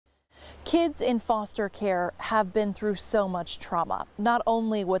Kids in foster care have been through so much trauma, not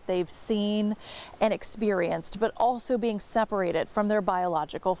only what they've seen and experienced, but also being separated from their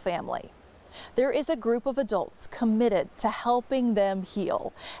biological family. There is a group of adults committed to helping them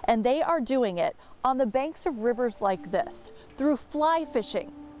heal, and they are doing it on the banks of rivers like this through fly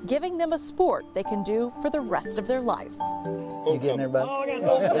fishing, giving them a sport they can do for the rest of their life. You getting there, bud?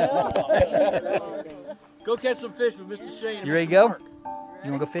 Go catch some fish with Mr. Shane. You ready to go?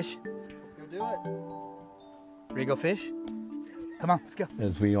 You want to go fish? Let's go do it. Ready to go fish? Come on, let's go.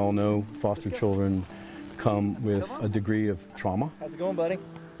 As we all know, foster children come with a degree of trauma. How's it going, buddy?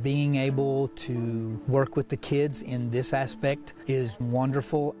 Being able to work with the kids in this aspect is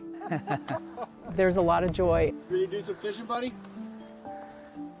wonderful. There's a lot of joy. Ready to do some fishing, buddy?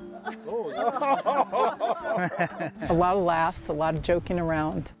 Oh, A lot of laughs, a lot of joking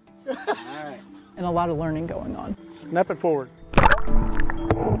around, all right. and a lot of learning going on. Snap it forward.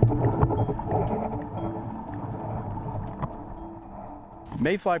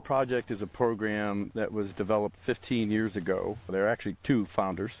 Mayfly Project is a program that was developed 15 years ago. There are actually two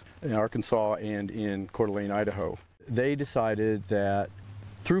founders, in Arkansas and in Coeur d'Alene, Idaho. They decided that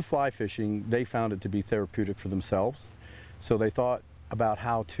through fly fishing, they found it to be therapeutic for themselves. So they thought about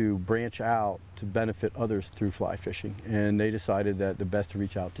how to branch out to benefit others through fly fishing. And they decided that the best to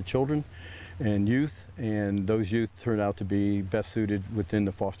reach out to children and youth, and those youth turned out to be best suited within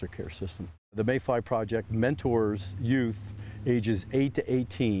the foster care system. The Mayfly Project mentors youth ages 8 to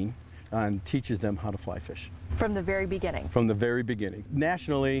 18 and teaches them how to fly fish. From the very beginning? From the very beginning.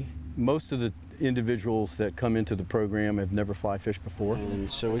 Nationally, most of the individuals that come into the program have never fly fished before.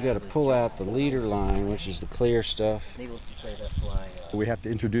 And so we got to pull out the leader line, which is the clear stuff. Needless to say, that's why. We have to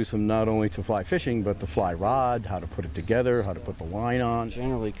introduce them not only to fly fishing, but the fly rod, how to put it together, how to put the line on.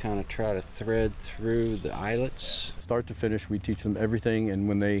 Generally kind of try to thread through the eyelets. Start to finish, we teach them everything, and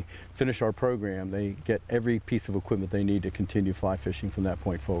when they finish our program, they get every piece of equipment they need to continue fly fishing from that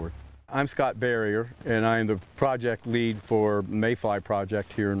point forward. I'm Scott Barrier, and I'm the project lead for Mayfly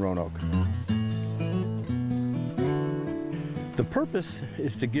Project here in Roanoke. The purpose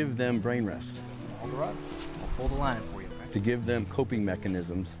is to give them brain rest. All right. I'll pull the line for you. To give them coping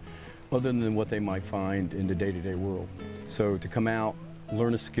mechanisms other than what they might find in the day-to-day world. So to come out,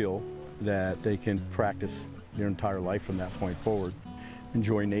 learn a skill that they can practice their entire life from that point forward.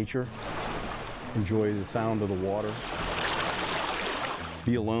 Enjoy nature, enjoy the sound of the water.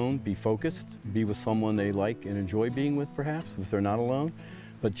 Be alone, be focused, be with someone they like and enjoy being with perhaps, if they're not alone,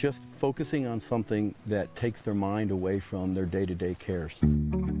 but just focusing on something that takes their mind away from their day-to-day cares.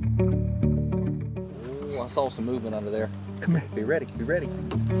 Ooh, I saw some movement under there. Come here. Be ready, be ready.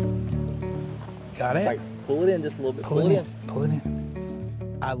 Got it? Right, pull it in just a little bit. Pull it in. Pull it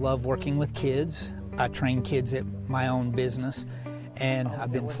in. I love working with kids. I train kids at my own business, and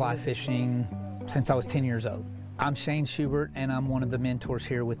I've been fly fishing since I was 10 years old. I'm Shane Schubert, and I'm one of the mentors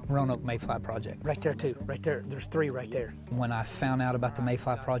here with Roanoke Mayfly Project. Right there, too. Right there. There's three right there. When I found out about the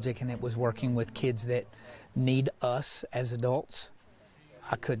Mayfly Project and it was working with kids that need us as adults,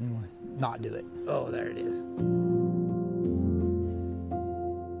 I couldn't not do it. Oh, there it is.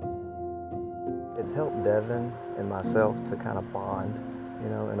 It's helped Devin and myself to kind of bond, you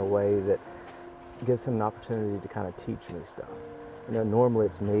know, in a way that gives him an opportunity to kind of teach me stuff. You know, normally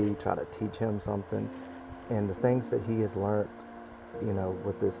it's me trying to teach him something. And the things that he has learned, you know,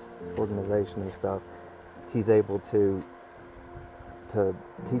 with this organization and stuff, he's able to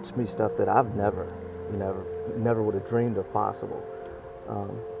teach me stuff that I've never would have dreamed of possible.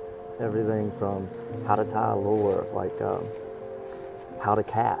 Everything from how to tie a lure, like how to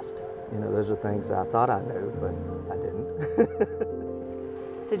cast. You know, those are things that I thought I knew, but I didn't.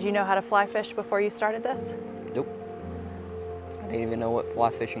 Did you know how to fly fish before you started this? Nope. I didn't even know what fly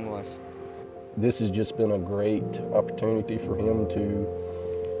fishing was. This has just been a great opportunity for him to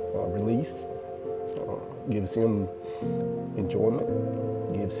release, gives him enjoyment,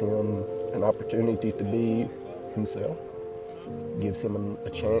 gives him an opportunity to be himself, gives him a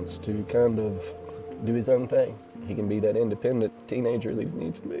chance to kind of do his own thing. He can be that independent teenager that he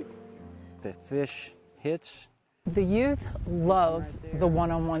needs to be. The fish hits. The youth love the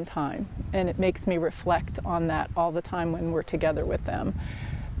one-on-one time, and it makes me reflect on that all the time when we're together with them.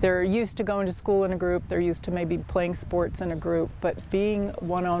 They're used to going to school in a group, they're used to maybe playing sports in a group, but being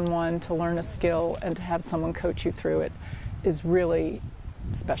one-on-one to learn a skill and to have someone coach you through it is really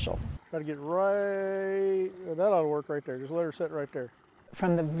special. Try to get right, that ought to work right there. Just let her sit right there.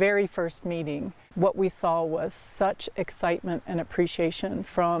 From the very first meeting, what we saw was such excitement and appreciation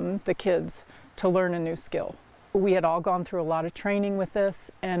from the kids to learn a new skill. We had all gone through a lot of training with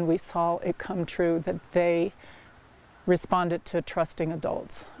this, and we saw it come true that they responded to trusting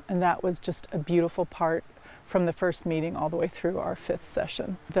adults. And that was just a beautiful part from the first meeting all the way through our 5th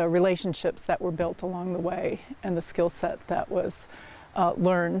session. The relationships that were built along the way and the skill set that was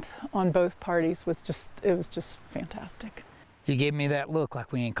learned on both parties was just fantastic. You gave me that look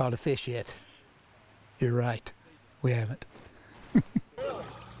like we ain't caught a fish yet. You're right, we haven't.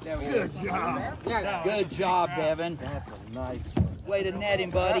 Good job. Good job, Devin. That's a nice one. Way to net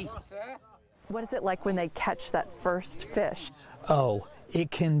him, buddy. What is it like when they catch that first fish? Oh, it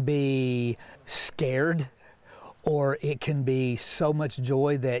can be scared, or it can be so much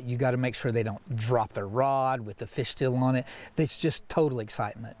joy that you got to make sure they don't drop their rod with the fish still on it. It's just total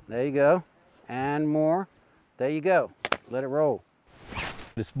excitement. There you go. And more. There you go. Let it roll.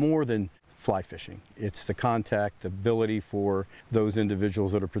 It's more than fly fishing. It's the contact, the ability for those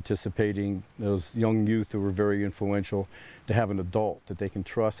individuals that are participating, those young youth who are very influential, to have an adult that they can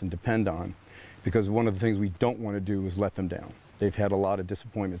trust and depend on. Because one of the things we don't want to do is let them down. They've had a lot of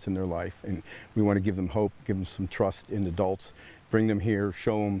disappointments in their life, and we want to give them hope, give them some trust in adults, bring them here,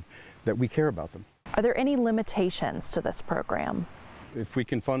 show them that we care about them. Are there any limitations to this program? If we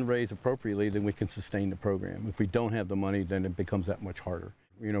can fundraise appropriately, then we can sustain the program. If we don't have the money, then it becomes that much harder.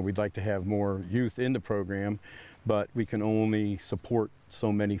 You know, we'd like to have more youth in the program, but we can only support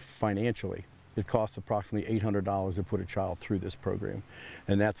so many financially. It costs approximately $800 to put a child through this program,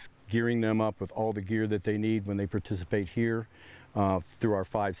 and that's gearing them up with all the gear that they need when they participate here through our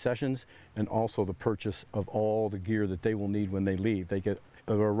 5 sessions, and also the purchase of all the gear that they will need when they leave. They get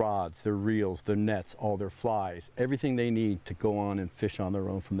their rods, their reels, their nets, all their flies, everything they need to go on and fish on their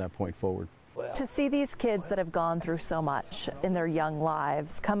own from that point forward. To see these kids that have gone through so much in their young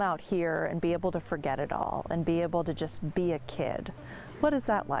lives come out here and be able to forget it all and be able to just be a kid, what is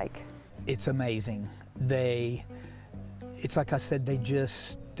that like? It's amazing. It's like I said,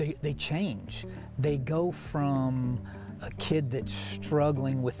 they change. They go from a kid that's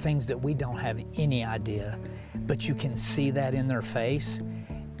struggling with things that we don't have any idea, but you can see that in their face.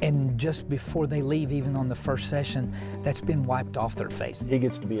 And just before they leave, even on the first session, that's been wiped off their face. He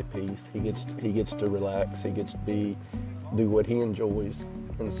gets to be at peace. He gets to relax. He gets to do what he enjoys.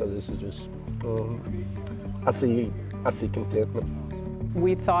 And so this is just, I see contentment.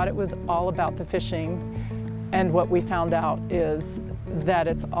 We thought it was all about the fishing, and what we found out is that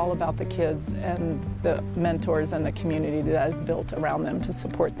it's all about the kids and the mentors and the community that is built around them to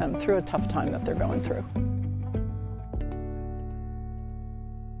support them through a tough time that they're going through.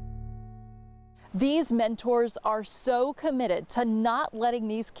 These mentors are so committed to not letting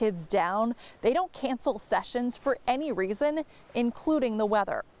these kids down. They don't cancel sessions for any reason, including the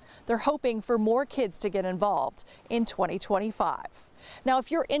weather. They're hoping for more kids to get involved in 2025. Now, if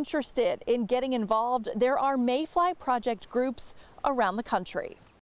you're interested in getting involved, there are Mayfly Project groups around the country.